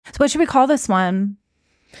what should we call this one?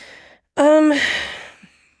 I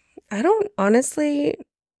don't honestly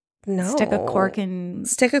know. Stick a cork in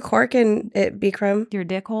it, Bikram. your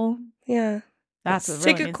dick hole? Yeah. That's what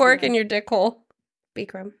Stick really a cork in your dick hole,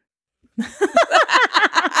 Bikram.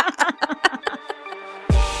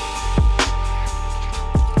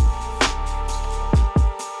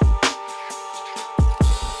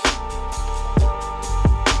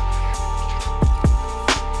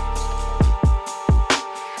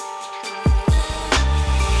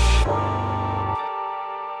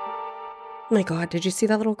 Oh my God, did you see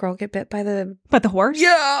that little girl get bit by the horse?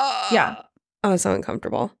 Yeah. Yeah. I was so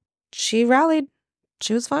uncomfortable. She rallied.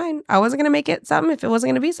 She was fine. I wasn't going to make it something if it wasn't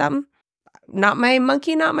going to be something. Not my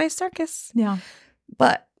monkey, not my circus. Yeah.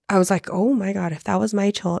 But I was like, oh my God, if that was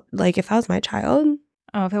my child, if that was my child.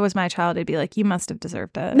 Oh, if it was my child, I'd be like, you must have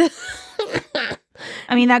deserved it.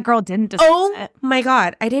 I mean, that girl didn't deserve it. Oh my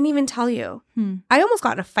God, I didn't even tell you. I almost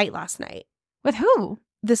got in a fight last night. With who?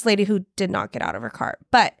 This lady who did not get out of her car.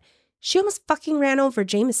 But she almost fucking ran over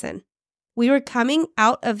Jameson. We were coming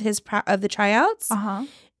out of the tryouts,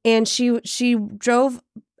 and she drove,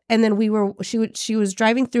 and then she was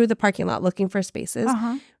driving through the parking lot looking for spaces.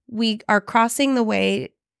 We are crossing the way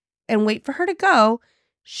and wait for her to go.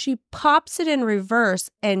 She pops it in reverse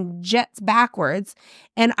and jets backwards,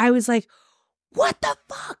 and I was like, "What the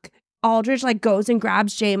fuck?" Aldridge goes and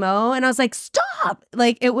grabs JMO, and I was like, "Stop!"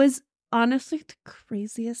 It was honestly the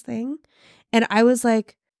craziest thing, and I was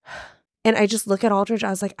like. And I just look at Aldridge. I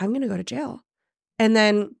was like, I'm going to go to jail. And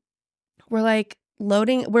then we're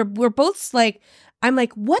loading. We're both I'm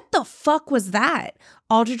like, what the fuck was that?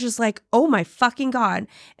 Aldridge is like, oh my fucking God.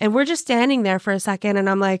 And we're just standing there for a second. And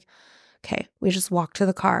I'm like, okay, we just walk to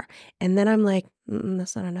the car. And then I'm like,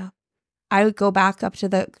 that's not enough. I would go back up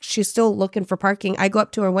to she's still looking for parking. I go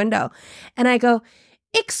up to her window and I go,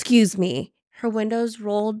 excuse me. Her window's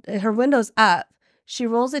up. She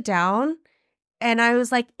rolls it down. And I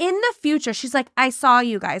was like, in the future, she's like, I saw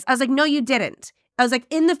you guys. I was like, no, you didn't. I was like,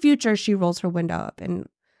 in the future, she rolls her window up. And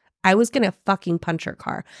I was going to fucking punch her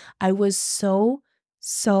car. I was so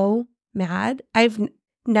mad. I've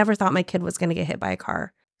never thought my kid was going to get hit by a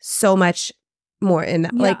car so much more in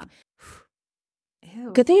that. Yeah.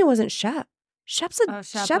 Ew. Good thing it wasn't Shep. Shep's.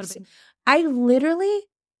 I literally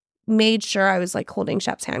made sure I was holding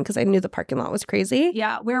Shep's hand because I knew the parking lot was crazy.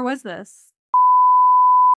 Yeah. Where was this?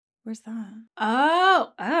 Where's that?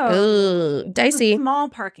 Oh. Ugh, dicey. Small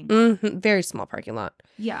parking lot. Mm-hmm, very small parking lot.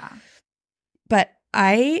 Yeah. But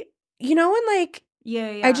when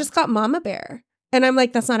yeah. I just got Mama Bear. And I'm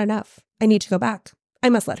like, that's not enough. I need to go back. I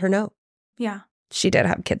must let her know. Yeah. She did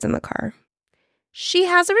have kids in the car. She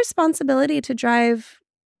has a responsibility to drive.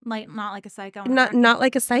 Not like a psycho. Not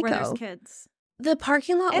like a psycho. Where there's kids. The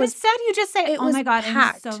parking lot and was... instead you just say, oh my God,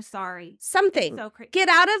 packed. I'm so sorry. Something. So crazy. Get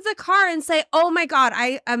out of the car and say, oh my God,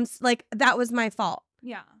 I'm that was my fault.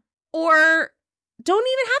 Yeah. Or don't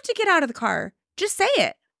even have to get out of the car. Just say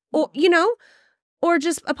it. Or, or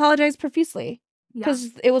just apologize profusely because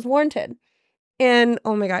it was warranted. And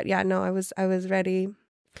oh my God, yeah, no, I was ready.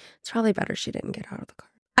 It's probably better she didn't get out of the car.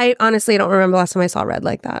 I honestly don't remember the last time I saw red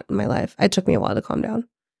like that in my life. It took me a while to calm down.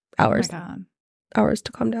 Hours. Oh my God. Hours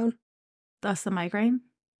to calm down. Thus the migraine?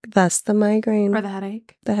 Thus the migraine. Or the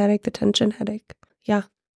headache? The headache, the tension headache. Yeah.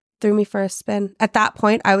 Threw me for a spin. At that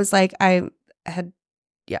point, I was like, it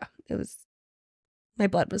was, my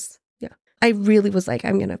blood was, I really was like,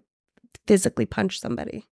 I'm going to physically punch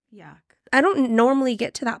somebody. Yuck. I don't normally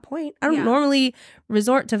get to that point. I don't normally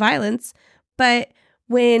resort to violence. But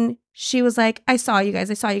when she was like, I saw you guys,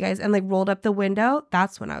 and rolled up the window,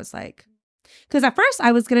 that's when I was like, because at first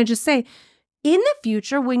I was going to just say, in the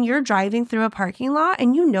future, when you're driving through a parking lot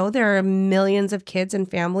and there are millions of kids and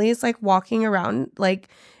families walking around,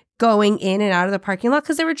 going in and out of the parking lot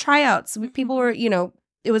because there were tryouts. People were,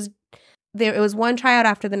 it was one tryout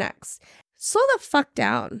after the next. Slow the fuck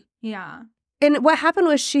down. Yeah. And what happened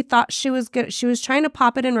was she thought she was good. She was trying to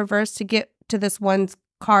pop it in reverse to get to this one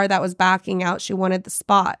car that was backing out. She wanted the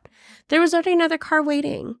spot. There was already another car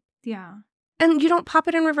waiting. Yeah. And you don't pop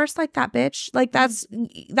it in reverse like that, bitch.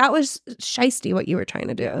 That was shiesty what you were trying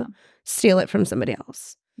to do. Yeah. Steal it from somebody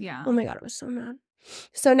else. Yeah. Oh my God, I was so mad.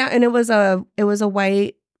 So now, and it was a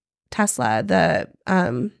white Tesla,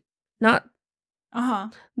 not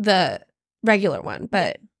the regular one,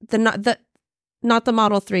 but not the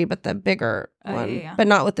Model 3, but the bigger one, but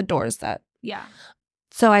not with the doors Yeah.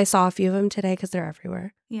 So I saw a few of them today because they're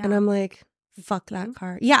everywhere. Yeah. And I'm like, fuck that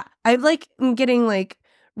car. Yeah. I'm getting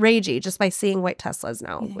ragey just by seeing white Teslas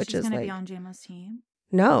now, which is gonna be on JMO's team.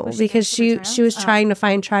 No, because she was trying to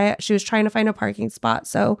find she was trying to find a parking spot,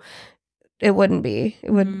 so it wouldn't be.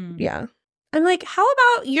 It would yeah. I'm like, how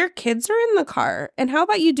about your kids are in the car? And how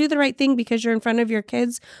about you do the right thing because you're in front of your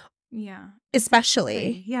kids? Yeah.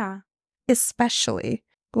 Especially. Yeah. Especially.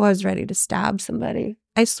 Well, I was ready to stab somebody.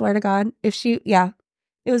 I swear to God, it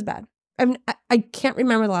was bad. I can't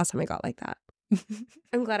remember the last time I got like that.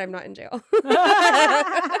 I'm glad I'm not in jail.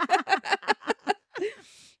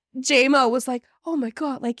 J-Mo was like, oh my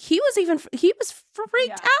God. Like he was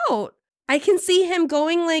freaked out. I can see him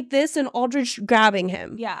going like this and Aldrich grabbing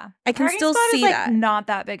him. Yeah. I can still see is, that. Not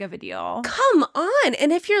that big of a deal. Come on.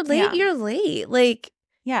 And if you're late, you're late. Like,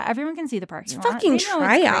 yeah, everyone can see the parking lot. Fucking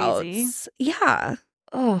tryouts. Yeah.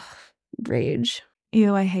 Oh, rage.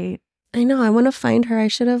 Ew, I hate. I know. I want to find her. I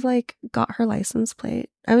should have got her license plate.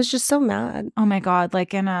 I was just so mad. Oh my God.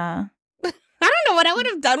 Like in a... I don't know what I would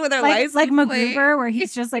have done with her license plate. Like plate. MacGruber, where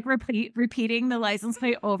he's just repeating the license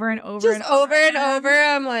plate over and over just and over and over.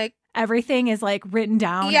 I'm like... Everything is written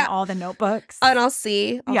down in all the notebooks. And I'll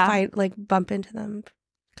see. I'll find, bump into them.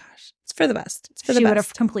 Gosh, it's for the best. It's for the best. She would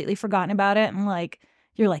have completely forgotten about it. And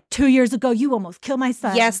you're like, 2 years ago, you almost killed my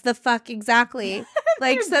son. Yes, the fuck, exactly.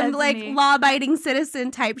 Like some law-abiding citizen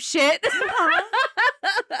type shit.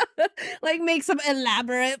 Make some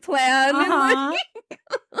elaborate plan.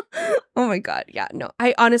 Oh my God. Yeah, no.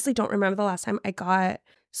 I honestly don't remember the last time I got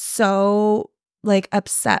so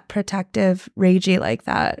upset, protective, ragey like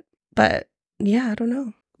that. But yeah, I don't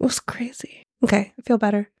know. It was crazy. Okay, I feel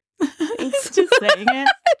better. Just saying it.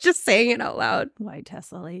 Just saying it out loud. White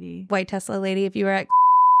Tesla lady. White Tesla lady, if you were at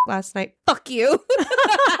last night, fuck you.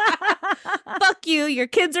 Fuck you. Your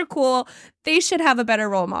kids are cool. They should have a better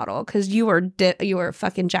role model because you were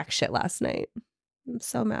fucking jack shit last night. I'm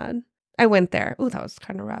so mad. I went there. Ooh, that was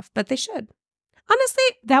kind of rough, but they should. Honestly,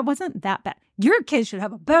 that wasn't that bad. Your kids should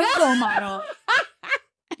have a better role model.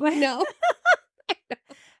 No.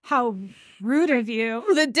 How rude of you.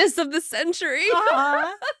 The diss of the century.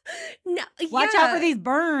 No, Watch out for these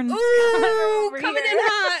burns. Ooh, coming in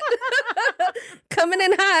hot. Coming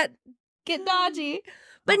in hot. Get dodgy.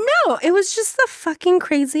 But no, it was just the fucking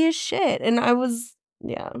craziest shit. And it was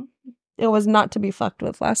not to be fucked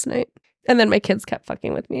with last night. And then my kids kept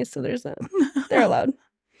fucking with me. So they're allowed.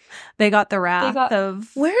 They got the wrath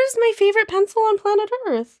of... Where's my favorite pencil on planet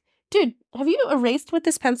Earth? Dude, have you erased with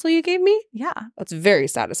this pencil you gave me? Yeah. That's very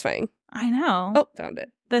satisfying. I know. Oh, found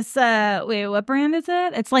it. This, wait, what brand is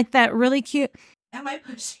it? It's that really cute... Am I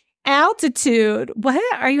pushing? Altitude. What?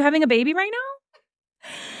 Are you having a baby right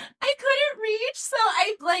now? I couldn't reach, so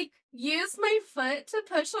I, used my foot to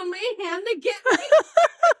push on my hand to get me.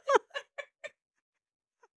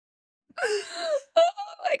 Oh,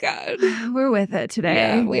 my God. We're with it today.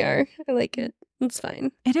 Yeah, we are. I like it. It's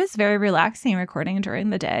fine. It is very relaxing recording during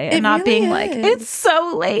the day and it not really being is. it's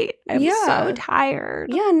so late. I'm so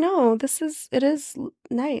tired. Yeah, no, it is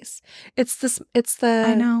nice. It's the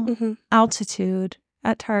I know. Altitude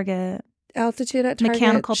at Target. Altitude at Target.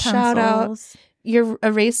 Mechanical pencils. Shout out. Your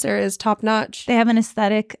eraser is top notch. They have an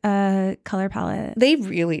aesthetic color palette. They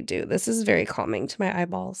really do. This is very calming to my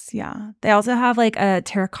eyeballs. Yeah. They also have a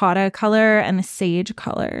terracotta color and a sage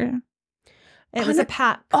color. It was a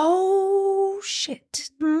pack. Oh, shit.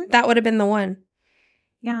 Mm-hmm. That would have been the one.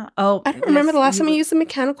 Yeah. Oh, I don't remember the last time I used a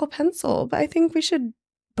mechanical pencil, but I think we should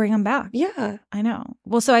bring them back. Yeah. I know.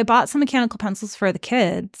 Well, so I bought some mechanical pencils for the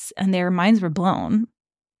kids and their minds were blown.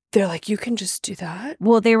 They're like, you can just do that?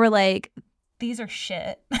 Well, they were like, these are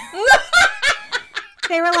shit.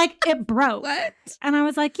 They were like, it broke. What? And I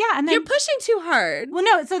was like, yeah. And then you're pushing too hard. Well,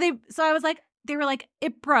 no. So I was like, they were like,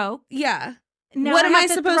 it broke. Yeah. Now what am I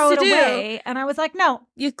supposed to do? Away. And I was like, no.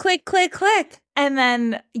 You click, click, click. And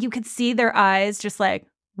then you could see their eyes just like,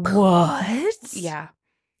 what? Yeah.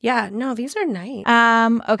 Yeah. No, these are nice.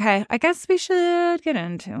 Okay. I guess we should get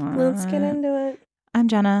into it. Let's get into it. I'm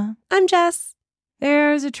Jenna. I'm Jess.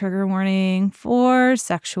 There's a trigger warning for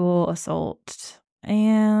sexual assault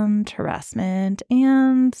and harassment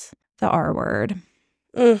and the R word.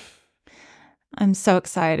 I'm so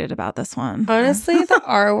excited about this one. Honestly, the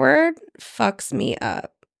R word fucks me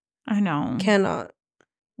up. I know. Cannot.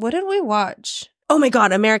 What did we watch? Oh my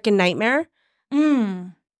God, American Nightmare.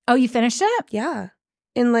 Oh, you finished it? Yeah.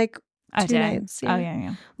 In 2 nights. Yeah. Oh,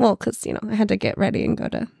 yeah. Well, because, I had to get ready and go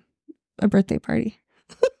to a birthday party.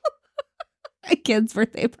 A kid's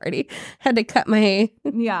birthday party. Had to cut my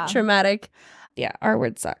traumatic. Yeah, R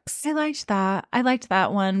word sucks. I liked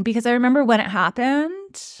that one because I remember when it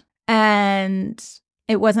happened and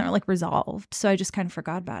it wasn't resolved. So I just kind of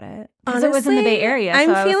forgot about it. Because it was in the Bay Area.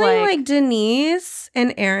 I'm so feeling like Denise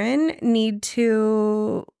and Aaron need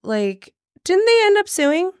to didn't they end up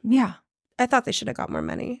suing? Yeah. I thought they should have got more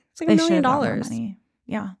money. It's $1 million.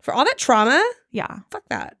 Yeah. For all that trauma? Yeah. Fuck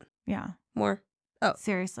that. Yeah. More. Oh.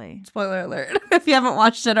 Seriously. Spoiler alert if you haven't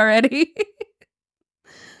watched it already.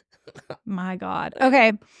 My God.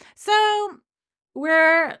 Okay. So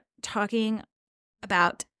we're talking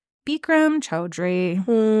about Bikram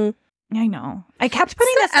Chaudhry. I know. I kept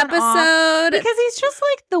putting this episode because he's just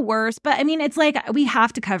like the worst. But I mean, it's like we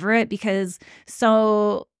have to cover it because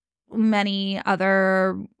so many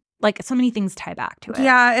things tie back to it.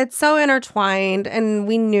 Yeah, it's so intertwined, and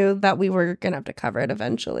we knew that we were gonna have to cover it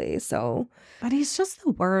eventually. So, but he's just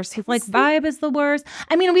the worst. His vibe is the worst.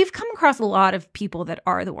 I mean, we've come across a lot of people that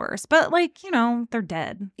are the worst, but they're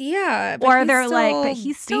dead. Yeah, or they're but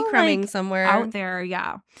he's still Bikraming somewhere out there.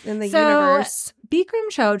 Yeah, in the universe. Bikram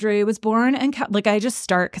Chaudhry was born in I just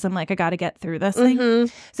start because I'm like I got to get through this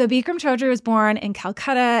thing. So Bikram Chaudhry was born in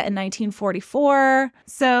Calcutta in 1944.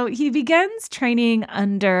 So he begins training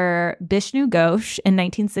under Bishnu Ghosh in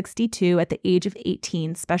 1962 at the age of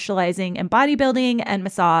 18, specializing in bodybuilding and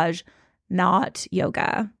massage, not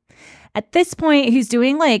yoga. At this point, he's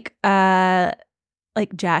doing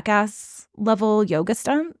jackass level yoga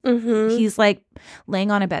stunt. He's laying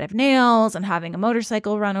on a bed of nails and having a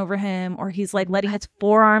motorcycle run over him, or he's letting his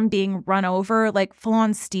forearm being run over, full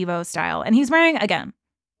on Steve-O style. And he's wearing, again,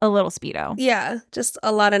 a little Speedo. Yeah, just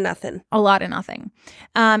a lot of nothing. A lot of nothing.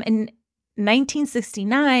 In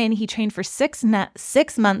 1969, he trained for 6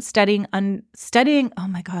 months studying. Oh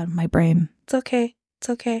my God, my brain. It's okay.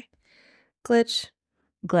 Glitch.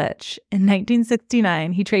 In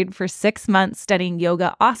 1969, he trained for 6 months studying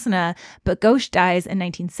yoga asana, but Ghosh dies in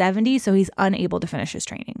 1970, so he's unable to finish his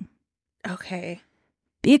training. Okay.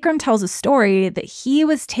 Bikram tells a story that he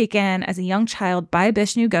was taken as a young child by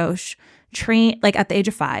Bishnu Ghosh, trained at the age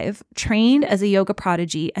of 5, trained as a yoga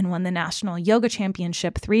prodigy, and won the National Yoga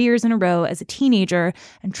Championship 3 years in a row as a teenager,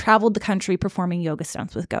 and traveled the country performing yoga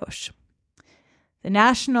stunts with Ghosh. The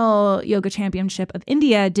National Yoga Championship of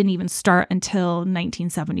India didn't even start until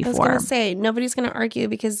 1974. I was going to say, nobody's going to argue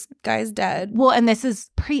because guy's dead. Well, and this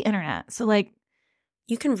is pre-internet. So,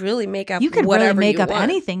 you can really make up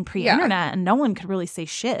anything pre-internet, and no one could really say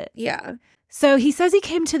shit. Yeah. So he says he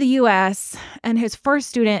came to the U.S., and his first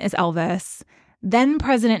student is Elvis, then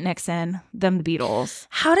President Nixon, then the Beatles.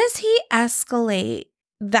 How does he escalate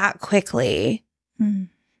that quickly?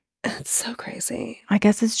 It's so crazy. I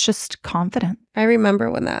guess it's just confident. I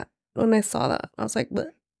remember when I saw that, I was like,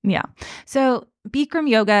 what? Yeah. So Bikram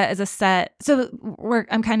Yoga is a set. So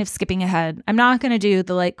I'm kind of skipping ahead. I'm not going to do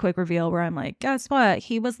the quick reveal where I'm like, guess what?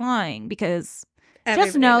 He was lying, because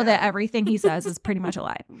just know that everything he says is pretty much a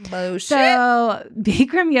lie. Bullshit. So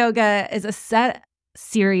Bikram Yoga is a set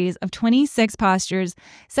series of 26 postures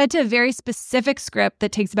set to a very specific script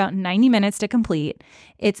that takes about 90 minutes to complete.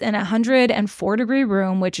 It's in a 104-degree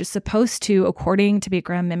room, which is supposed to, according to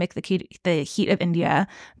Bikram, mimic the heat of India.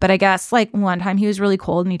 But I guess one time he was really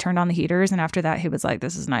cold and he turned on the heaters, and after that he was like,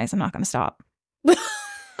 this is nice, I'm not going to stop.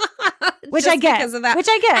 Which I get.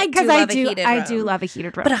 Because I do love a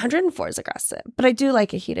heated room. But 104 is aggressive. But I do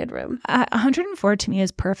like a heated room. 104 to me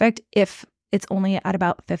is perfect if it's only at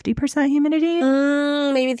about 50% humidity.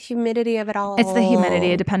 Maybe the humidity of it all. It's the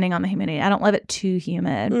humidity, depending on the humidity. I don't love it too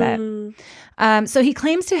humid. But so he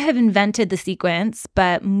claims to have invented the sequence,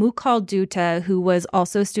 but Mukul Dutta, who was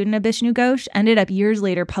also a student of Bishnu Ghosh, ended up years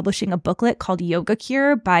later publishing a booklet called Yoga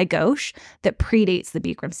Cure by Ghosh that predates the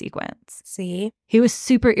Bikram sequence. See? He was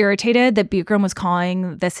super irritated that Bikram was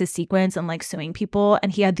calling this his sequence and suing people,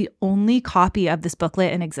 and he had the only copy of this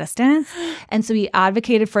booklet in existence. And so he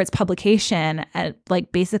advocated for its publication at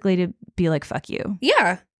basically to be like, fuck you.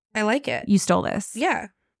 Yeah, I like it. You stole this. Yeah.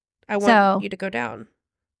 I want you to go down.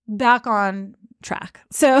 Back on track.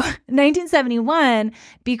 So 1971,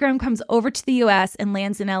 Bikram comes over to the U.S. and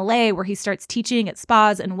lands in L.A., where he starts teaching at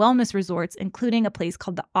spas and wellness resorts, including a place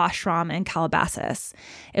called the Ashram in Calabasas.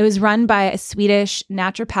 It was run by a Swedish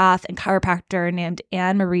naturopath and chiropractor named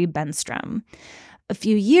Anne-Marie Benstrom. A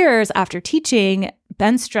few years after teaching,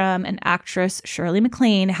 Benstrom and actress Shirley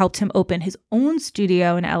MacLaine helped him open his own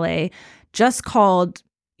studio in L.A., just called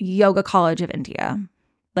Yoga College of India.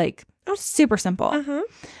 Super simple.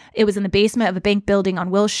 It was in the basement of a bank building on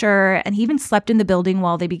Wilshire, and he even slept in the building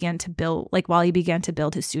while he began to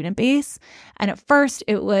build his student base. And at first,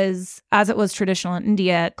 it was, as it was traditional in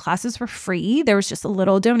India, classes were free. There was just a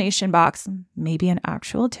little donation box, maybe an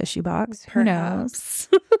actual tissue box. Perhaps. Who knows?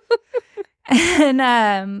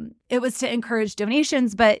 And it was to encourage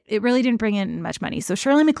donations, but it really didn't bring in much money. So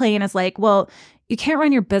Shirley MacLaine is like, well, you can't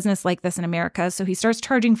run your business like this in America. So he starts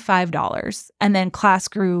charging $5, and then class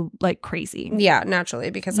grew like crazy. Yeah, naturally,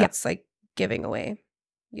 because that's giving away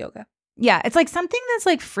yoga. Yeah, it's something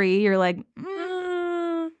that's free. You're like,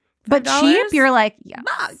 But cheap, you're like, yeah.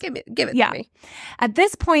 Give it to me. At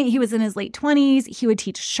this point, he was in his late 20s. He would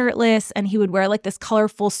teach shirtless and he would wear like this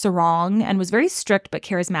colorful sarong and was very strict but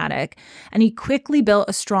charismatic. And he quickly built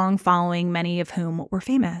a strong following, many of whom were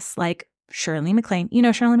famous, like Shirley MacLaine. You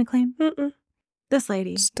know Shirley MacLaine? Mm-mm. This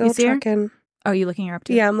lady. Still you see checking. Her? Oh, are you looking her up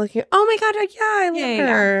too? Yeah, I'm looking. Oh my God. Yeah, I love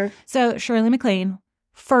her. Yeah. So Shirley MacLaine,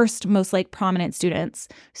 first most like prominent students,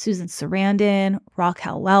 Susan Sarandon,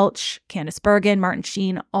 Raquel Welch, Candice Bergen, Martin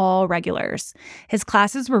Sheen, all regulars. His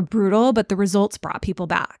classes were brutal, but the results brought people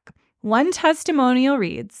back. One testimonial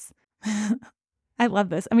reads, I love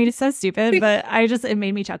this. I mean, it's so stupid, but it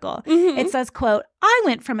made me chuckle. Mm-hmm. It says, quote, I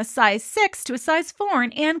went from a size 6 to a size 4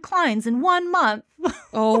 in Anne Klein's in 1 month.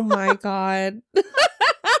 Oh my God.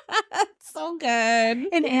 So good.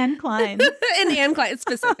 In Anne Klein's. In Anne Klein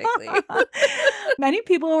specifically. Many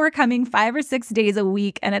people were coming 5 or 6 days a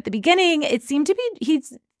week. And at the beginning, it seemed to be, he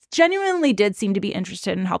genuinely did seem to be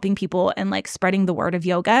interested in helping people and like spreading the word of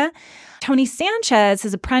yoga. Tony Sanchez,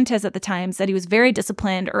 his apprentice at the time, said he was very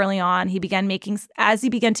disciplined early on. As he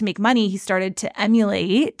began to make money, he started to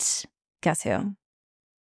emulate, guess who?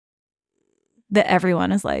 That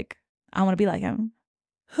everyone is like, I want to be like him.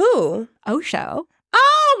 Who? Osho.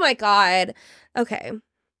 Oh my God. Okay.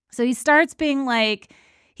 So he starts being like,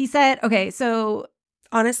 he said, okay, so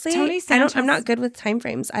honestly, Tony Sanchez, I'm not good with time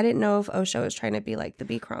frames. I didn't know if Osho was trying to be like the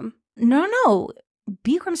Bikram. No.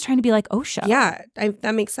 Bikram's trying to be like Osho. Yeah,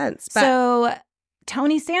 that makes sense. But so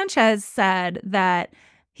Tony Sanchez said that,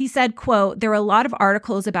 he said, quote, there were a lot of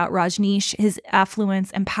articles about Rajneesh, his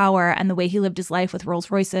affluence and power, and the way he lived his life with Rolls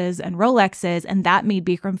Royces and Rolexes, and that made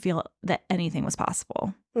Bikram feel that anything was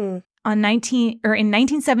possible. In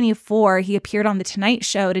 1974, he appeared on The Tonight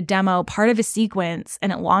Show to demo part of a sequence,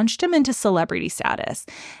 and it launched him into celebrity status.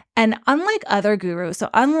 And unlike other gurus, so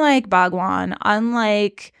unlike Bhagwan,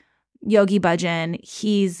 unlike Yogi Bhajan,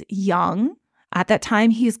 he's young. At that time,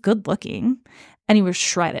 he's good looking, and he was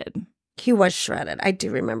shredded. He was shredded. I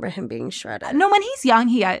do remember him being shredded. No, when he's young,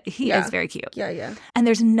 he is very cute. Yeah. And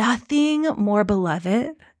there's nothing more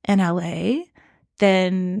beloved in LA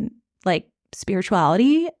than like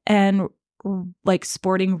spirituality and like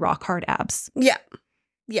sporting rock hard abs. Yeah.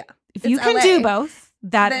 If you can do both,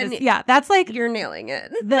 that's like you're nailing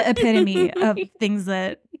it. The epitome of things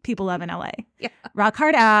that people love in LA. Yeah. Rock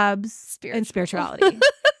hard abs and spirituality.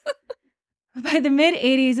 By the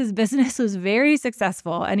mid-'80s, his business was very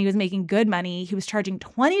successful and he was making good money. He was charging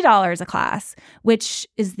 $20 a class, which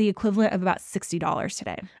is the equivalent of about $60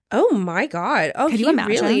 today. Oh, my God. Oh, could you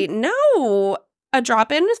imagine? Really? No. A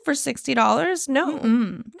drop-in for $60? No.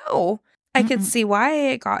 Mm-mm. No. I could see why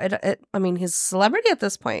it got it. I mean, he's a celebrity at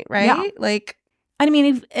this point, right? Yeah. Like, I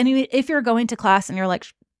mean, if you're going to class and you're like,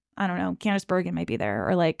 I don't know, Candice Bergen might be there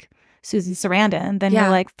or like Susan Sarandon, then you're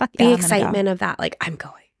like, fuck yeah. The excitement of that, like, I'm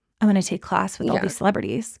going to take class with all these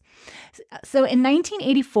celebrities. So in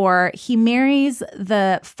 1984, he marries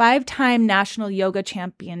the 5-time national yoga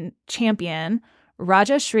champion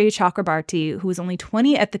Raja Shri Chakrabarti, who was only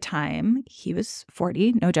 20 at the time. He was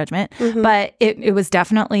 40, no judgment. Mm-hmm. But it was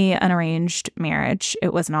definitely an arranged marriage.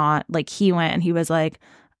 It was not like he went and he was like,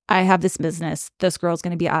 I have this business. This girl's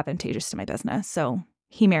going to be advantageous to my business. So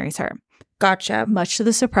he marries her. Gotcha. Much to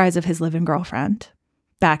the surprise of his live-in girlfriend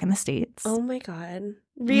back in the States. Oh my God.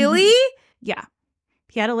 Really? Mm-hmm. Yeah.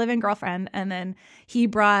 He had a live-in girlfriend and then he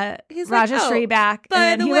brought Rajashri back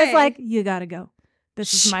and he was like, you got to go.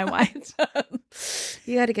 This is my wife.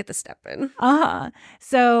 You got to get the step in.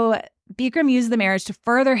 So Bikram used the marriage to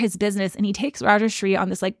further his business and he takes Rajashri on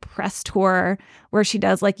this like press tour where she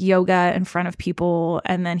does like yoga in front of people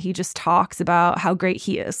and then he just talks about how great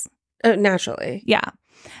he is. Naturally. Yeah.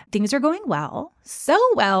 Things are going well. So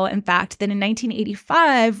well, in fact, that in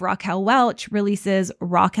 1985, Raquel Welch releases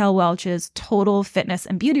Raquel Welch's Total Fitness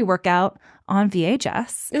and Beauty Workout on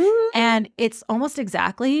VHS. Ooh. And it's almost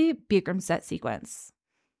exactly Bikram's set sequence.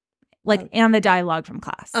 And the dialogue from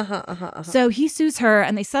class. So he sues her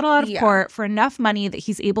and they settle out of court for enough money that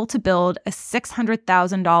he's able to build a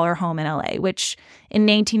 $600,000 home in LA, which in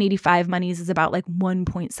 1985 monies is about like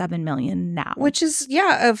 $1.7 million now. Which is,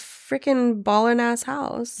 a freaking ballin' ass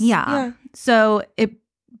house. Yeah. So it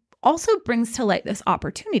also brings to light this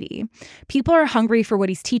opportunity. People are hungry for what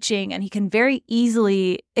he's teaching and it can very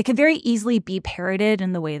easily be parroted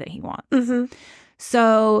in the way that he wants. Mm-hmm.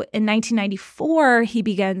 So in 1994, he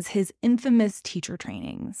begins his infamous teacher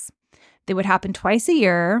trainings. They would happen twice a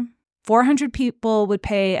year. 400 people would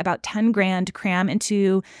pay about $10,000 to cram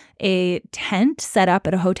into a tent set up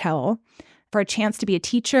at a hotel for a chance to be a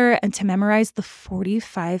teacher and to memorize the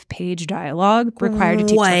 45-page dialogue required to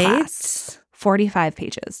teach the class. 45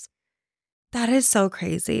 pages. That is so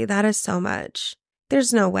crazy. That is so much.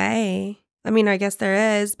 There's no way. I mean, I guess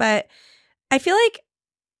there is, but I feel like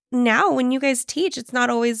now when you guys teach, it's not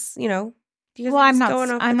always, you know, you guys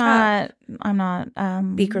I'm not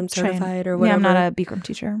Bikram certified or whatever. Yeah, I'm not a Bikram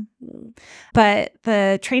teacher. But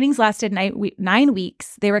the trainings lasted 9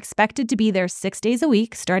 weeks. They were expected to be there 6 days a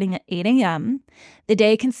week, starting at 8 a.m. The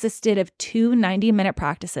day consisted of 2 90-minute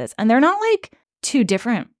practices. And they're not like 2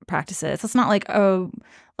 different practices. It's not like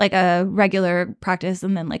a regular practice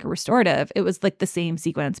and then like a restorative. It was like the same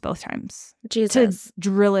sequence both times. Jesus. To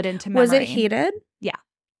drill it into memory. Was it heated? Yeah.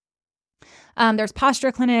 There's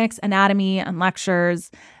posture clinics, anatomy, and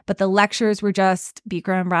lectures, but the lectures were just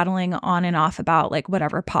Bikram rattling on and off about like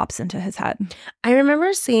whatever pops into his head. I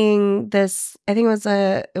remember seeing this, I think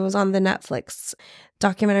it was on the Netflix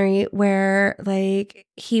documentary where like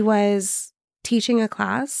he was teaching a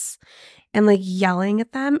class and like yelling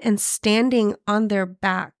at them and standing on their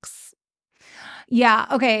backs. Yeah,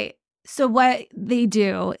 okay. So what they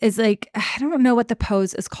do is like, I don't know what the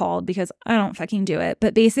pose is called because I don't fucking do it.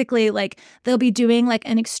 But basically like they'll be doing like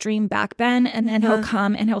an extreme back bend and then he'll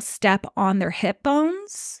come and he'll step on their hip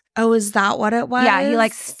bones. Oh, is that what it was? Yeah,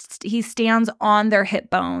 he stands on their hip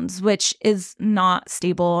bones, which is not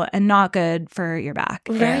stable and not good for your back.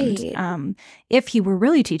 Right. And if he were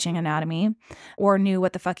really teaching anatomy or knew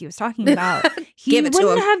what the fuck he was talking about, he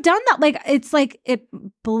wouldn't have done that. Like it's like it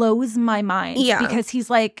blows my mind. Yeah. Because he's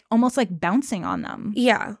like almost like bouncing on them.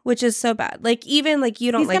 Yeah, which is so bad. Like even like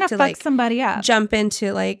you don't like to like somebody up. Jump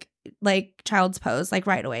into like child's pose like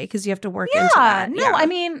right away because you have to work into that. No, I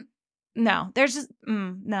mean. No, there's just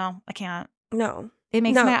no, I can't. No, it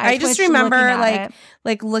makes my eyes I just remember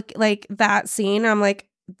like that scene. I'm like,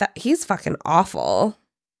 that he's fucking awful.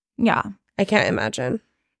 Yeah, I can't imagine.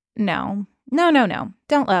 No,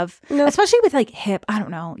 don't love, especially with like hip. I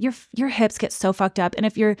don't know, your hips get so fucked up, and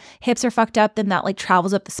if your hips are fucked up, then that like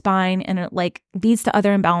travels up the spine and it like leads to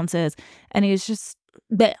other imbalances, and he's just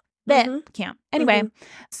can't. Anyway,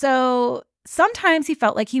 so sometimes he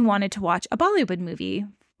felt like he wanted to watch a Bollywood movie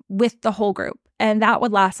with the whole group. And that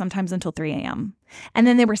would last sometimes until 3 a.m. And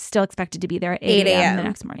then they were still expected to be there at 8 a.m. the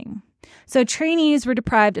next morning. So trainees were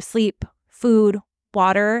deprived of sleep, food,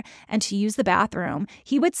 water, and to use the bathroom.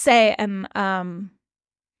 He would say, I'm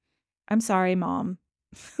sorry, Mom.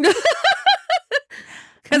 Because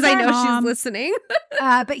I know Mom. She's listening.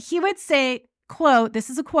 But he would say, quote, this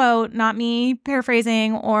is a quote, not me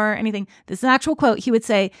paraphrasing or anything. This is an actual quote. He would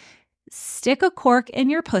say, stick a cork in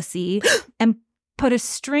your pussy and put a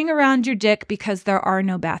string around your dick because there are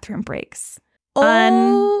no bathroom breaks.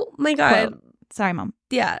 Oh my God. Sorry, Mom.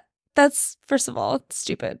 Yeah. That's, first of all,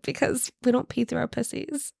 stupid because we don't pee through our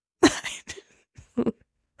pussies.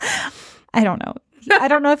 I don't know. I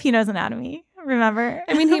don't know if he knows anatomy. Remember?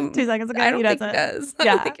 I mean, 2 seconds ago, I don't think he does. Yeah.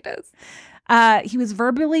 I don't think he does. He was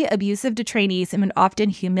verbally abusive to trainees and would often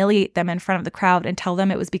humiliate them in front of the crowd and tell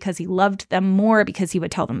them it was because he loved them more because he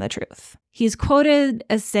would tell them the truth. He's quoted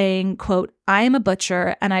as saying, quote, I am a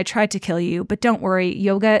butcher and I tried to kill you, but don't worry,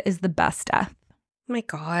 yoga is the best death. Oh my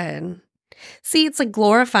God. See, it's like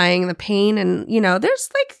glorifying the pain and, you know, there's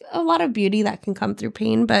like a lot of beauty that can come through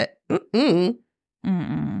pain, but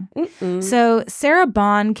So Sarah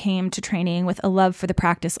Bond came to training with a love for the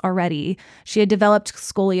practice already. She had developed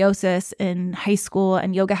scoliosis in high school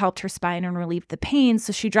and yoga helped her spine and relieved the pain.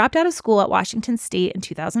 So she dropped out of school at Washington State in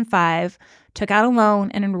 2005, took out a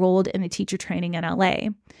loan and enrolled in a teacher training in LA.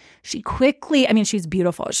 She's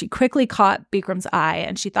beautiful. She quickly caught Bikram's eye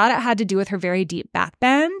and she thought it had to do with her very deep back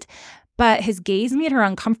bend, but his gaze made her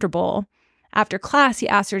uncomfortable. After class, he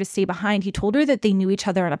asked her to stay behind. He told her that they knew each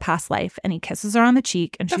other in a past life, and he kisses her on the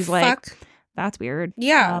cheek, and she's like, that's weird.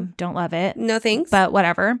 Yeah. Don't love it. No thanks. But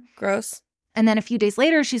whatever. Gross. And then a few days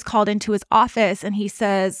later, she's called into his office, and he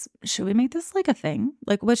says, should we make this like a thing?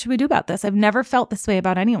 Like, what should we do about this? I've never felt this way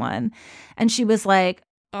about anyone. And she was like,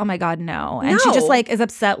 oh my God, no. And she just like is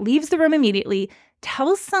upset, leaves the room immediately,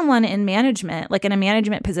 tells someone in management, like in a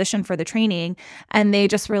management position for the training. And they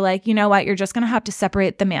just were like, you know what? You're just going to have to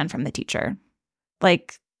separate the man from the teacher.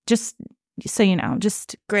 Like, just so you know,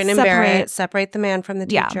 just grin and bear it. Separate the man from the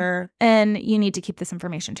teacher. Yeah. And you need to keep this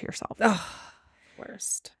information to yourself. Oh,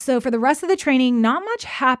 worst. So for the rest of the training, not much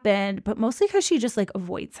happened, but mostly because she just like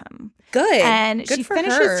avoids him. Good. And Good she for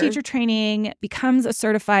finishes her. Teacher training, becomes a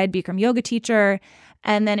certified Bikram yoga teacher.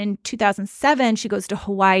 And then in 2007, she goes to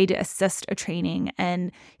Hawaii to assist a training.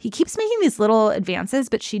 And he keeps making these little advances,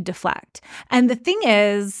 but she'd deflect. And the thing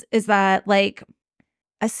is that like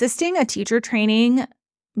assisting a teacher training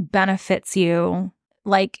benefits you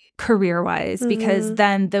like career-wise, because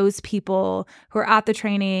then those people who are at the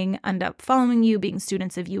training end up following you, being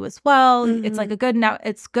students of you as well. It's like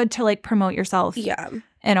it's good to like promote yourself. Yeah.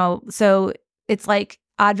 You know, so it's like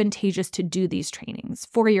advantageous to do these trainings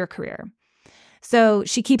for your career. So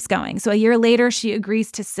she keeps going. So a year later, she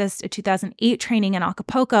agrees to assist a 2008 training in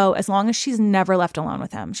Acapulco as long as she's never left alone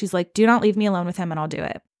with him. She's like, do not leave me alone with him and I'll do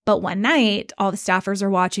it. But one night, all the staffers are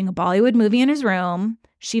watching a Bollywood movie in his room.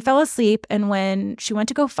 She fell asleep, and when she went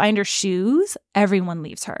to go find her shoes, everyone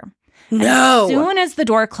leaves her. No. As soon as the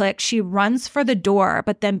door clicks, she runs for the door,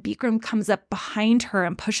 but then Bikram comes up behind her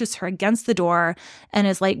and pushes her against the door and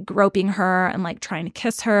is like groping her and like trying to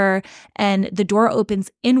kiss her. And the door opens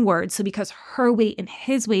inward. So because her weight and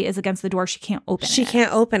his weight is against the door, she can't open it. She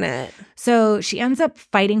can't open it. So she ends up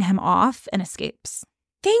fighting him off and escapes.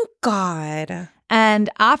 Thank God. And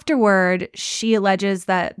afterward, she alleges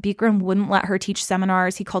that Bikram wouldn't let her teach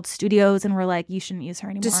seminars. He called studios and were like, you shouldn't use her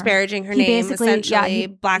anymore. Disparaging her name, essentially,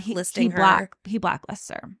 blacklisting her. He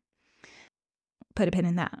blacklists her. Put a pin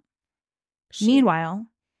in that. Meanwhile,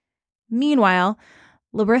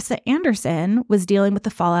 Larissa Anderson was dealing with the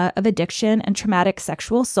fallout of addiction and traumatic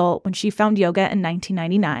sexual assault when she found yoga in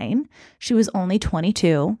 1999. She was only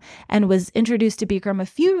 22 and was introduced to Bikram a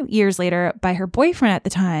few years later by her boyfriend at the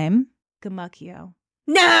time, Gamukio.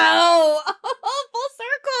 No! Full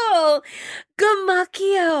circle!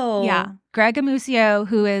 Gamukio. Yeah. Greg Gamukio,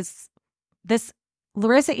 who is this,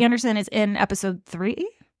 Larissa Anderson is in episode 3?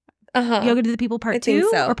 Yoga to the People part 2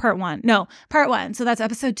 so. Or part 1? No, part 1. So that's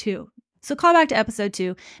episode 2. So call back to episode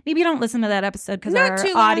 2. Maybe you don't listen to that episode because our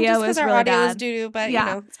audio is really bad. Doo-doo, but you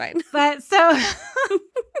know, it's fine. But so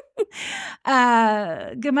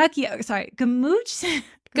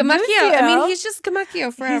Gamukio. I mean, he's just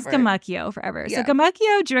Gamukio forever. He's Gamukio forever. Yeah. So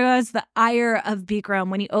Gamukio draws the ire of Bikram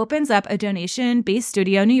when he opens up a donation-based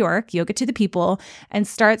studio in New York, Yoga to the People, and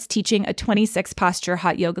starts teaching a 26-posture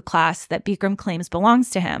hot yoga class that Bikram claims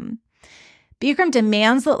belongs to him. Bikram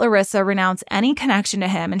demands that Larissa renounce any connection to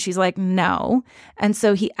him, and she's like, no. And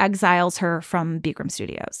so he exiles her from Bikram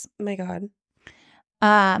Studios. Oh my God.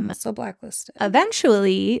 So blacklisted.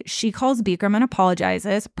 Eventually, she calls Bikram and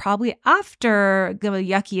apologizes, probably after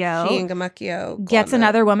Gamukio gets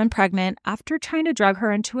another woman pregnant after trying to drug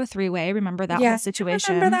her into a 3-way. Remember that whole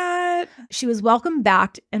situation? Remember that. She was welcomed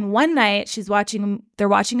back, and one night they're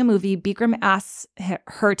watching a movie. Bikram asks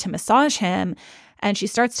her to massage him, and she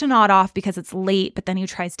starts to nod off because it's late, but then he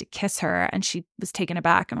tries to kiss her, and she was taken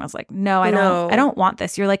aback and was like, no, I don't want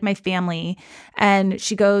this. You're like my family. And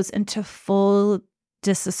she goes into full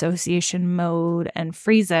disassociation mode and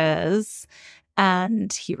freezes,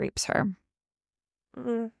 and he rapes her.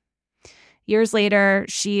 Years later,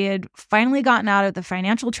 she had finally gotten out of the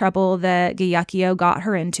financial trouble that Gamukio got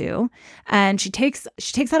her into, and she takes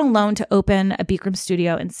out a loan to open a Bikram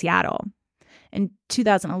studio in Seattle. In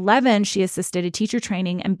 2011, she assisted a teacher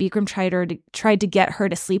training, and Bikram tried to get her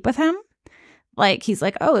to sleep with him. Like, he's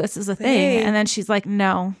like, oh, this is a thing. And then she's like,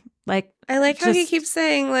 no. Like, I like how he keeps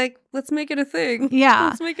saying, like, let's make it a thing. Yeah.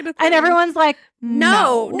 Let's make it a thing. And everyone's like,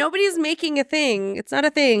 no, nobody's making a thing. It's not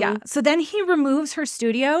a thing. Yeah. So then he removes her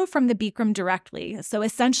studio from the Bikram directly. So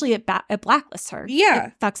essentially it blacklists her. Yeah.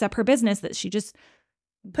 It fucks up her business that she just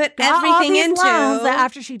put everything into.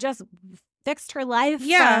 After she just fixed her life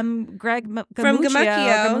from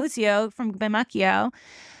Gamukio.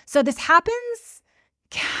 So this happens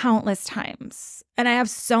countless times. And I have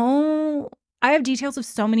details of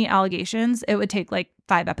so many allegations. It would take like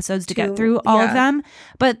 5 episodes to get through all of them.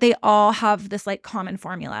 But they all have this like common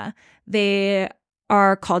formula. They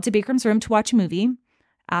are called to Bikram's room to watch a movie,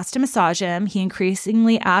 asked to massage him. He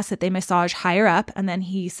increasingly asks that they massage higher up, and then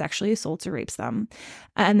he sexually assaults or rapes them.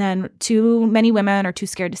 And then too many women are too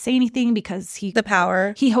scared to say anything because he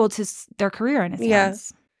holds their career in his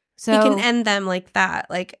hands. So he can end them like that.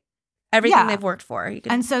 Like, everything they've worked for.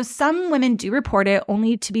 And so some women do report it,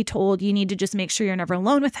 only to be told you need to just make sure you're never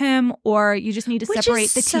alone with him, or you just need to separate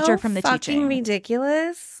the teacher from the teaching. Which is so fucking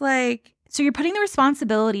ridiculous. Like, so you're putting the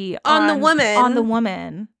responsibility on the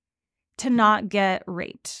woman to not get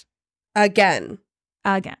raped. Again.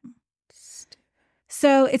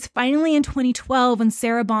 So it's finally in 2012 when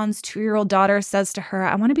Sarah Bond's 2-year-old daughter says to her,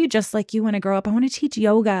 I want to be just like you when I grow up. I want to teach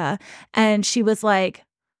yoga. And she was like,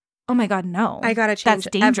 oh my God, no. I gotta change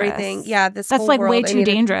everything. Yeah, that's like way too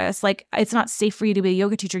dangerous. Like, it's not safe for you to be a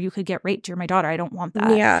yoga teacher. You could get raped. You're my daughter. I don't want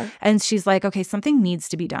that. Yeah. And she's like, okay, something needs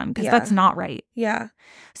to be done because that's not right. Yeah.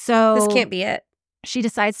 So this can't be it. She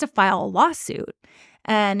decides to file a lawsuit.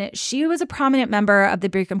 And she was a prominent member of the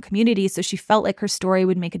Bikram community, so she felt like her story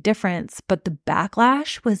would make a difference. But the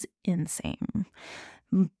backlash was insane.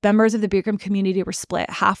 Members of the Bikram community were split.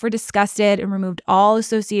 Half were disgusted and removed all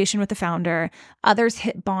association with the founder. Others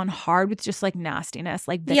hit Bond hard with just like nastiness,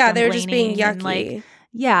 like victim they were just being yucky. and, like,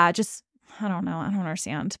 I don't know. I don't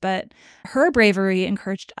understand. But her bravery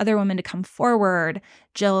encouraged other women to come forward.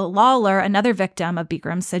 Jill Lawler, another victim of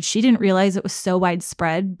Bikram, said she didn't realize it was so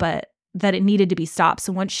widespread, but that it needed to be stopped.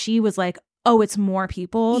 So once she was like, oh, it's more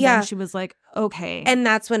people, then she was like, okay. And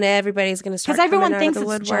that's when everybody's going to start because everyone coming out thinks of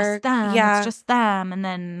the it's woodwork. just them. Yeah. It's just them. And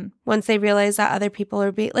then once they realize that other people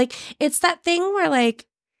are being like, it's that thing where like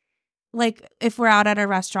if we're out at a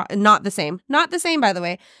restaurant, not the same, by the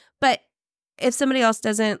way, but if somebody else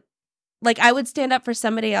doesn't, like, I would stand up for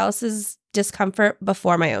somebody else's discomfort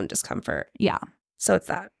before my own discomfort. Yeah. So it's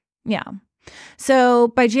that. Yeah. So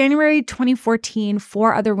by January 2014,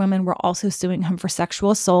 4 other women were also suing him for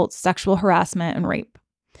sexual assault, sexual harassment, and rape.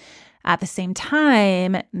 At the same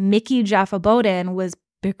time, Mickey Jaffa Bowden was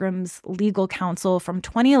Bikram's legal counsel from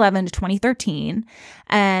 2011 to 2013,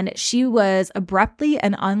 and she was abruptly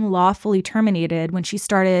and unlawfully terminated when she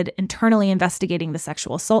started internally investigating the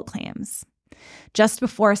sexual assault claims. Just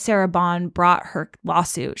before Sarah Bond brought her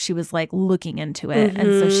lawsuit, she was like looking into it.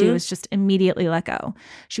 And so she was just immediately let go.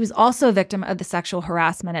 She was also a victim of the sexual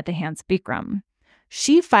harassment at the hands of Bikram.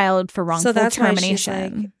 She filed for wrongful termination. Why she's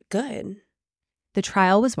like, good. The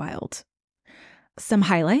trial was wild. Some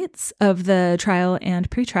highlights of the trial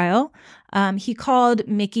and pretrial. He called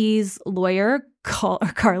Mickey's lawyer,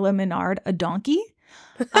 Carla Menard, a donkey.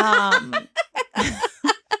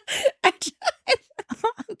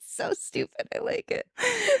 It's so stupid. I like it.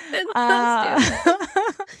 It's so stupid.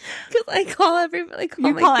 Because I call everybody.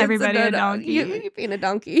 Everybody a donkey. You being a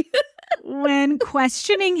donkey. When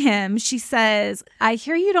questioning him, she says, "I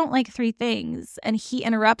hear you don't like 3 things," and he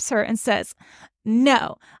interrupts her and says,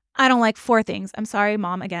 "No, I don't like 4 things. I'm sorry,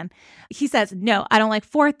 Mom, again." He says, "No, I don't like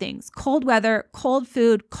 4 things: cold weather, cold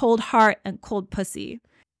food, cold heart, and cold pussy."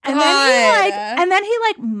 And then he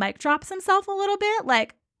mic drops himself a little bit,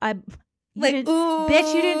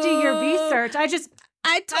 bitch, you didn't do your research. I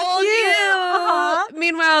told you. Uh-huh.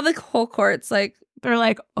 Meanwhile, the whole court's like, they're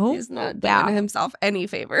like, oh, he's not doing himself any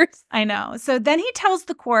favors. I know. So then he tells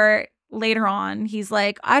the court later on, he's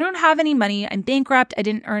like, I don't have any money. I'm bankrupt. I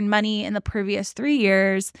didn't earn money in the previous 3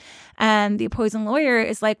 years. And the opposing lawyer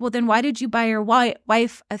is like, well, then why did you buy your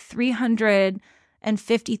wife a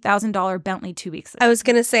 $350,000 Bentley 2 weeks ago? I was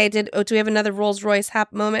going to say, do we have another Rolls Royce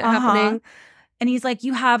moment happening? And he's like,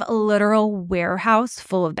 you have a literal warehouse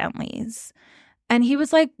full of Bentleys. And he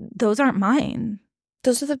was like, those aren't mine.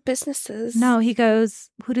 Those are the businesses. No, he goes,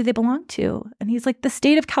 who do they belong to? And he's like, the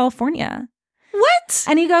state of California. What?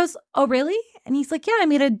 And he goes, oh, really? And he's like, yeah, I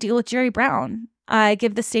made a deal with Jerry Brown. I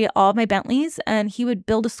give the state all of my Bentleys and he would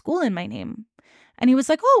build a school in my name. And he was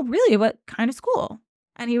like, oh, really? What kind of school?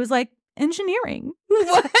 And he was like, engineering.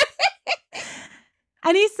 What?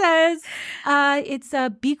 And he says, it's a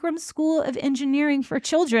Bikram School of Engineering for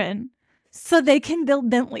children so they can build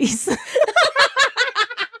Bentleys.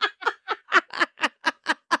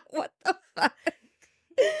 What the fuck?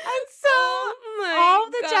 And so all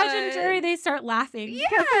the judge and jury, they start laughing. Yeah.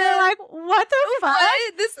 Because they're like, what the fuck?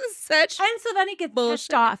 This is such And so then he gets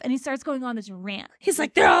pissed off and he starts going on this rant. He's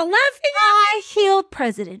like, they're all laughing at me. I healed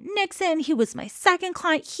President Nixon. He was my second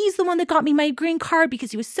client. He's the one that got me my green card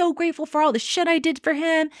because he was so grateful for all the shit I did for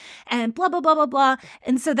him and blah, blah, blah, blah, blah.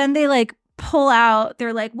 And so then they pull out,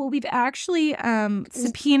 they're like, well, we've actually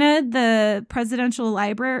subpoenaed the presidential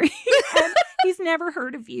library. And he's never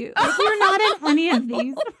heard of you. You're not in any of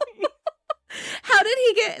these. How did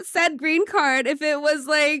he get said green card if it was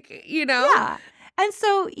Yeah. And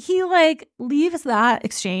so he leaves that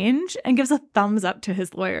exchange and gives a thumbs up to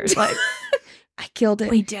his lawyers. Like, I killed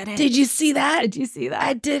it. We did it. Did you see that? Did you see that?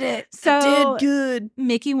 I did it. So I did good.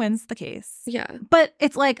 Mickey wins the case. Yeah. But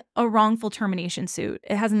it's like a wrongful termination suit.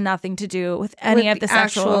 It has nothing to do with any of the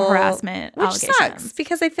sexual harassment allegations. Sucks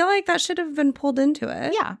because I feel like that should have been pulled into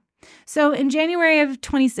it. Yeah. So in January of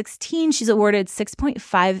 2016, she's awarded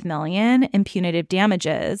 $6.5 million in punitive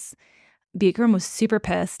damages. Bikram was super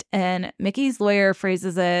pissed, and Mickey's lawyer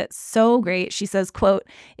phrases it so great. She says, quote,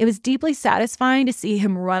 "It was deeply satisfying to see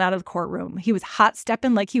him run out of the courtroom. He was hot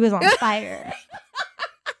stepping like he was on fire."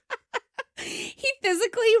 He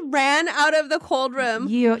physically ran out of the cold room.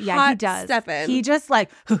 He does. Stepping. He just he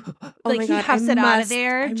huffs it out of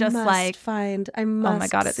there. I must. Oh my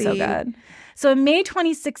God, it's so good. So in May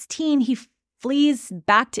 2016, he flees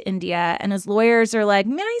back to India, and his lawyers are like,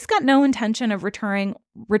 man, he's got no intention of returning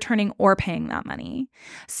or paying that money.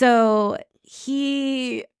 So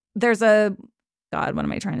there's a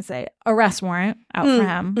arrest warrant out for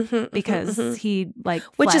him because he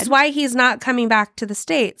which is why he's not coming back to the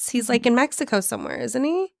States. He's in Mexico somewhere, isn't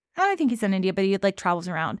he? I think he's in India, but he travels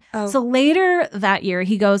around. Oh. So later that year,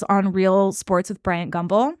 he goes on Real Sports with Bryant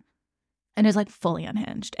Gumbel and is fully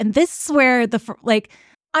unhinged. And this is where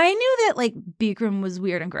I knew that like Bikram was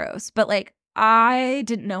weird and gross, but like I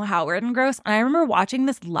didn't know how weird and gross. And I remember watching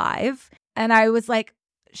this live and I was like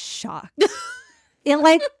shocked.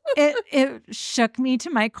 It shook me to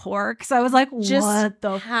my core because I was like, Just what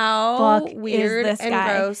the how fuck weird is this and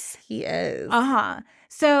guy? gross he is.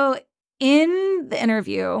 So in the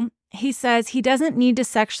interview, he says he doesn't need to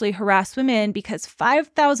sexually harass women because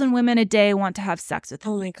 5,000 women a day want to have sex with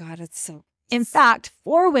him. Oh my God, it's so... In fact,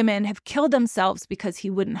 4 women have killed themselves because he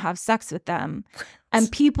wouldn't have sex with them.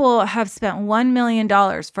 And people have spent $1 million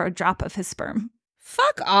for a drop of his sperm.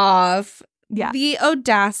 Fuck off. Yeah. The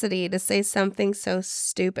audacity to say something so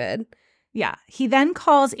stupid. Yeah. He then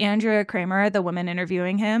calls Andrea Kramer, the woman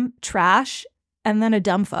interviewing him, trash and then a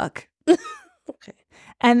dumb fuck. Okay.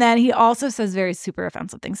 And then he also says very super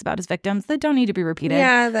offensive things about his victims that don't need to be repeated.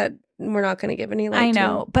 Yeah, that we're not going to give any light I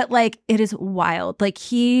know, but like it is wild. Like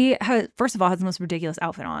he has, first of all, has the most ridiculous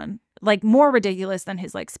outfit on. Like more ridiculous than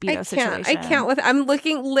his like Speedo situation. I can't with... I'm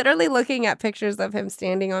literally looking at pictures of him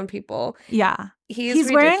standing on people. Yeah. He's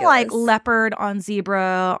ridiculous. Wearing like leopard on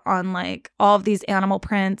zebra on like all of these animal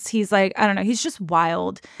prints. He's like, I don't know. He's just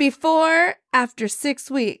wild. Before, after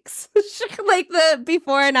 6 weeks. Like the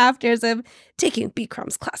before and afters of taking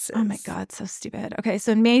Bikram's classes. Oh my God, so stupid. Okay,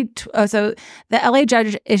 so so the LA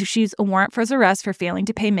judge issues a warrant for his arrest for failing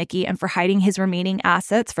to pay Mickey and for hiding his remaining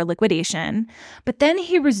assets for liquidation. But then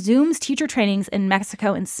he resumes teacher trainings in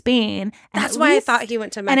Mexico and Spain. That's why I thought he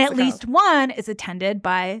went to Mexico. And at least one is attended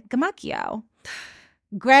by Gamacchio.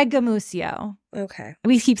 Greg Gamusio. Okay.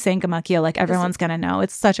 We keep saying Gamacchio like everyone's going to know.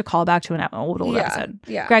 It's such a callback to an old episode.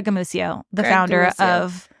 Yeah. Greg Gamusio, the founder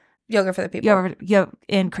of Yoga for the People. Yoga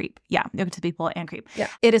and Creep. Yeah, Yoga to the People and Creep. Yeah.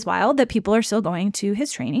 It is wild that people are still going to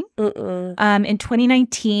his training. Mm-mm. In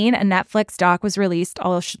 2019, a Netflix doc was released.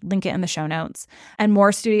 I'll link it in the show notes. And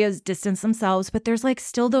more studios distance themselves, but there's like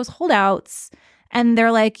still those holdouts. And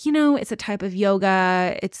they're like, it's a type of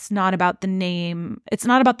yoga. It's not about the name. It's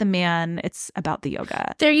not about the man. It's about the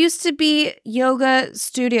yoga. There used to be yoga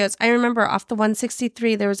studios. I remember off the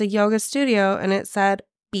 163, there was a yoga studio and it said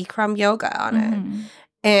Bikram Yoga on it.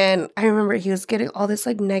 And I remember he was getting all this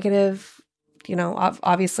like negative,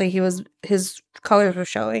 obviously his colors were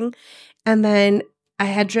showing. And then I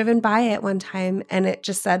had driven by it one time and it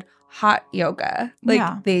just said hot yoga.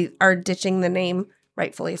 Like they are ditching the name.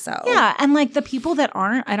 Rightfully so. Yeah, and like the people that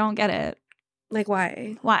aren't, I don't get it. Like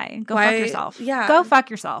why? Why? Go fuck yourself. Yeah. Go fuck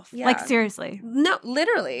yourself. Yeah. Like seriously. No,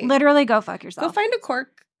 literally. Literally go fuck yourself. Go find a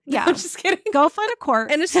cork. Yeah. I'm just kidding. Go find a cork.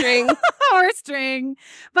 And a string. Or a string.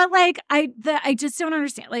 But like I just don't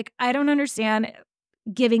understand. Like I don't understand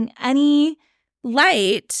giving any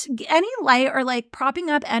light or like propping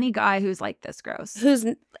up any guy who's like this gross. Who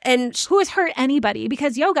has hurt anybody,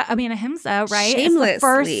 because yoga, ahimsa, right?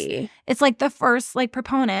 Shamelessly. It's like the first like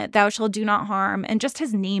proponent, thou shalt do not harm, and just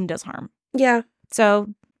his name does harm. Yeah.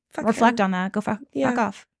 So reflect on that. Go fuck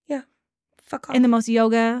off. Yeah. Fuck off. In the most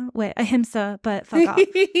yoga way, ahimsa, but fuck off.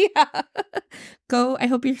 Yeah. Go. I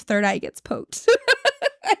hope your third eye gets poked.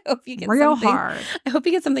 I hope you get real something. hard. I hope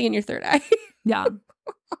you get something in your third eye. Yeah.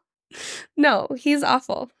 No, he's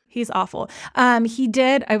awful. He's awful. I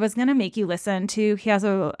was going to make you listen to, he has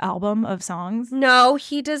an album of songs. No,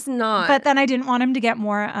 he does not. But then I didn't want him to get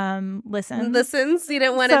more listens. You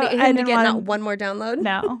didn't want him to get not one more download?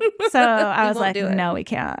 No. So I was like, no, we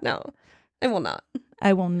can't. No, I will not.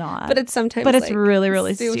 I will not. But it's sometimes But it's like, really,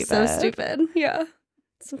 really stupid. So stupid. Yeah.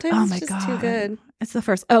 Sometimes it's just too good. It's the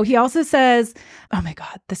first. Oh, he also says, oh my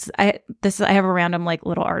God, I have a random like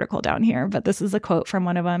little article down here, but this is a quote from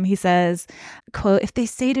one of them. He says, quote, "If they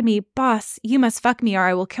say to me, boss, you must fuck me or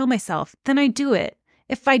I will kill myself, then I do it.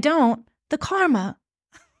 If I don't, the karma."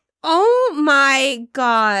 Oh my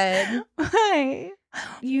God. Why?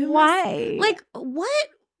 Why? Like what?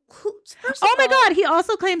 Oh my God. He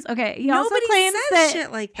also claims, that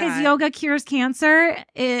shit like that. His yoga cures cancer.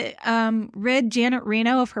 It rid Janet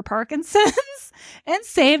Reno of her Parkinson's and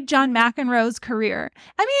saved John McEnroe's career.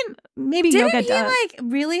 I mean, maybe Didn't yoga he does. like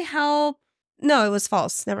really help? No, it was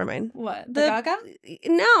false. Never mind. What? The Gaga?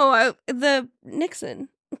 No, the Nixon.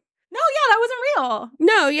 No, yeah, that wasn't real.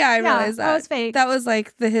 No, yeah, I realized that. That was fake. That was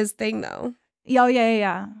like his thing though.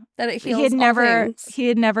 Yeah. That it heals he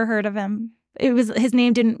had never heard of him. It was, his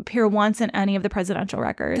name didn't appear once in any of the presidential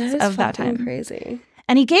records of that time. Crazy.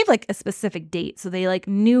 And he gave like a specific date, so they like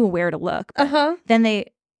knew where to look. Then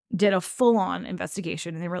they did a full-on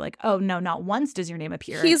investigation, and they were like, "Oh no, not once does your name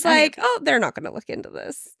appear." He's like, "Oh, they're not going to look into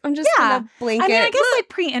this. I'm just going to blink it." I guess like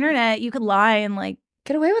pre-internet, you could lie and like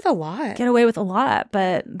get away with a lot.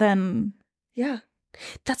 But then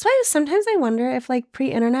that's why sometimes I wonder if like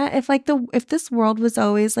pre-internet, if this world was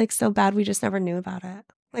always like so bad, we just never knew about it.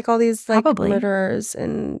 Like all these like Probably. murderers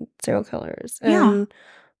and serial killers and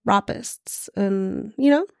rapists and, you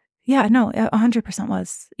know? Yeah, no, 100%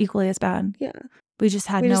 was equally as bad. Yeah. We just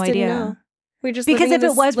had We no just idea. didn't know. We just Because if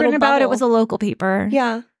it was written about, it was a local paper.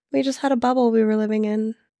 Yeah. We just had a bubble we were living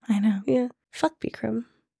in. I know. Yeah. Fuck Bikram.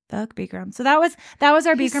 Fuck Bikram. So that was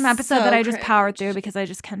our He's Bikram episode so that I just cringe. powered through because I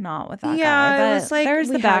just cannot with that guy. Yeah, But it was like there's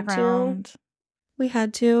we the had to. background. We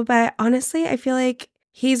had to. But honestly, I feel like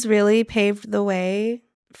he's really paved the way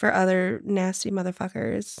for other nasty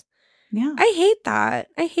motherfuckers. Yeah. I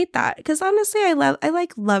hate that. Because honestly, I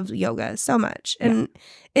love yoga so much. And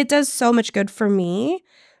it does so much good for me.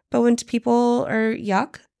 But when people are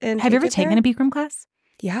yuck and have you ever taken a Bikram class?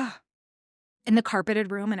 Yeah. In the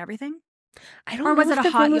carpeted room and everything? I don't or know was if it a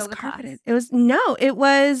the hot room was yoga carpeted. class? It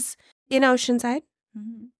was in Oceanside,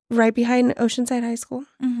 right behind Oceanside High School.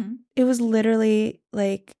 Mm-hmm. It was literally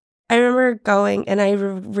like, I remember going and I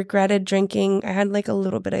regretted drinking. I had like a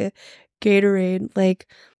little bit of Gatorade like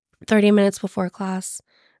 30 minutes before class.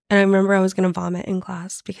 And I remember I was going to vomit in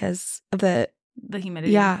class because of the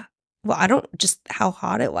humidity. Yeah. Well, I don't just how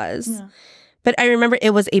hot it was. Yeah. But I remember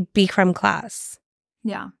it was a Bikram class.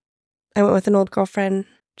 Yeah. I went with an old girlfriend.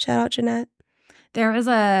 Shout out Jeanette. There's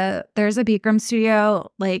a Bikram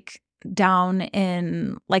studio like down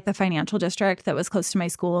in like the financial district that was close to my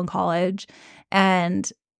school and college.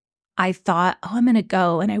 And I thought, oh, I'm going to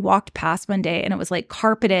go. And I walked past one day and it was like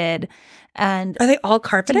carpeted. And are they all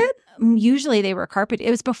carpeted? Usually they were carpeted.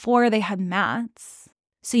 It was before they had mats.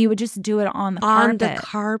 So you would just do it on the carpet. On the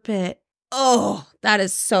carpet. Oh, that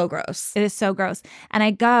is so gross. It is so gross. And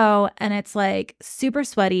I go and it's like super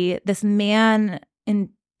sweaty. This man in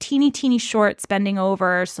teeny shorts bending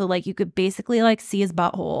over. So like you could basically like see his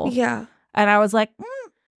butthole. Yeah. And I was like,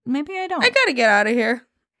 maybe I don't. I got to get out of here.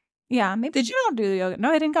 Yeah. Maybe you don't do the yoga.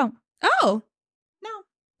 No, I didn't go. Oh. No.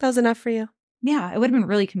 That was enough for you. Yeah. It would have been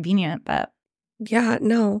really convenient, but. Yeah,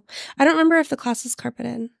 no. I don't remember if the class is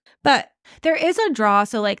carpeted, but there is a draw.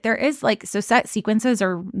 So like there is like, so set sequences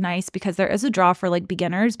are nice because there is a draw for like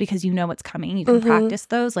beginners because you know what's coming. You can practice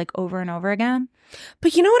those like over and over again.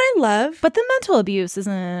 But you know what I love? But the mental abuse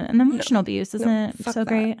isn't, and the emotional abuse isn't so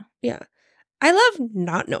great. Yeah. I love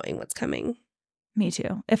not knowing what's coming. Me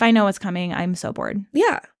too. If I know what's coming, I'm so bored.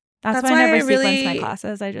 Yeah. That's why I never sequence my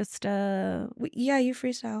classes. I just, yeah, you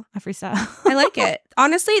freestyle. I freestyle. I like it.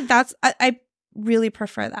 Honestly, I really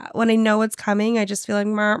prefer that. When I know what's coming, I just feel like,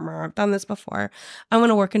 I've done this before. I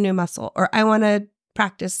want to work a new muscle or I want to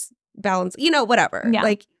practice balance, whatever. Yeah.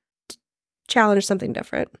 Like challenge something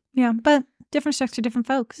different. Yeah, but different strokes for different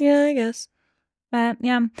folks. Yeah, I guess. But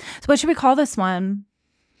yeah. So what should we call this one?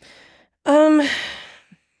 I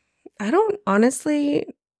don't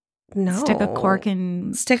honestly know. Stick a cork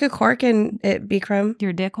in it, Bikram.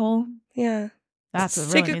 Your dick hole? Yeah. That's what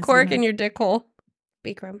Stick really a cork in your dick hole,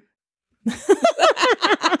 Bikram.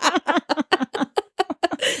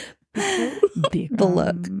 The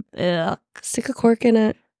look. Ugh. Stick a cork in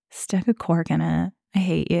it. Stick a cork in it. I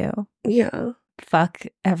hate you. Yeah. Fuck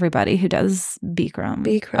everybody who does Bikram.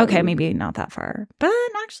 Okay, maybe not that far. But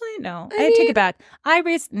actually, no. I take it back. I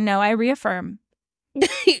reaffirm.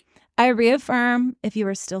 I reaffirm if you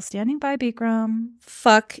are still standing by Bikram.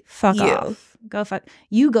 Fuck you. Off. Go fuck.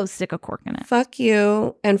 You go stick a cork in it. Fuck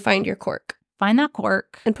you and find your cork. Find that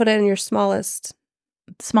cork. And put it in your smallest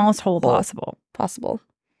hole possible.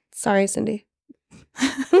 Sorry, Cindy.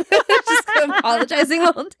 Just apologizing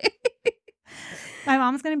all day. My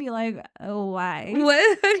mom's going to be like, oh, why?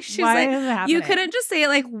 What? She's why like, is it happening? You couldn't just say it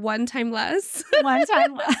like one time less. One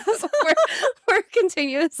time less. or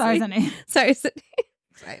continuously. Sorry, Cindy. Sorry, Cindy.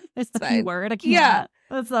 It's the P word. I can't. Yeah.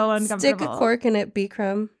 That's so uncomfortable. Stick a cork in it,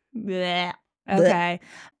 Bikram. Blech. Okay.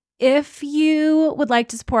 If you would like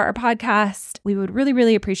to support our podcast, we would really,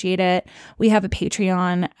 really appreciate it. We have a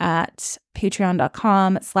Patreon at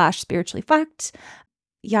patreon.com/spirituallyfucked.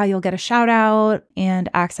 Yeah, you'll get a shout out and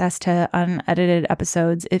access to unedited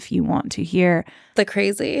episodes if you want to hear the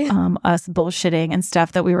crazy us bullshitting and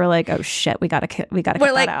stuff that we were like, oh shit, we gotta cut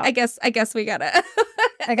that out. I guess we gotta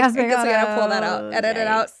I guess we gotta pull that out. Edit it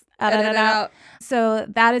out. So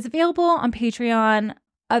that is available on Patreon.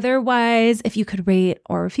 Otherwise, if you could rate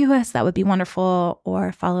or review us, that would be wonderful.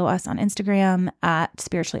 Or follow us on Instagram at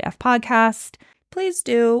spirituallyfpodcast. Please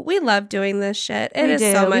do. We love doing this shit. It is so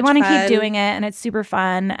much fun. We want to keep doing it, and it's super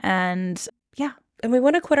fun. And yeah. And we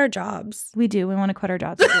want to quit our jobs. We do. We want to quit our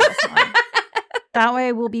jobs. That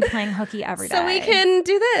way we'll be playing hooky every day. So we can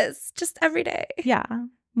do this just every day. Yeah.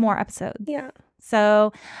 More episodes. Yeah.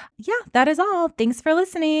 So, yeah, that is all. Thanks for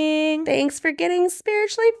listening. Thanks for getting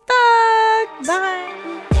spiritually fucked.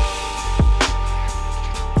 Bye.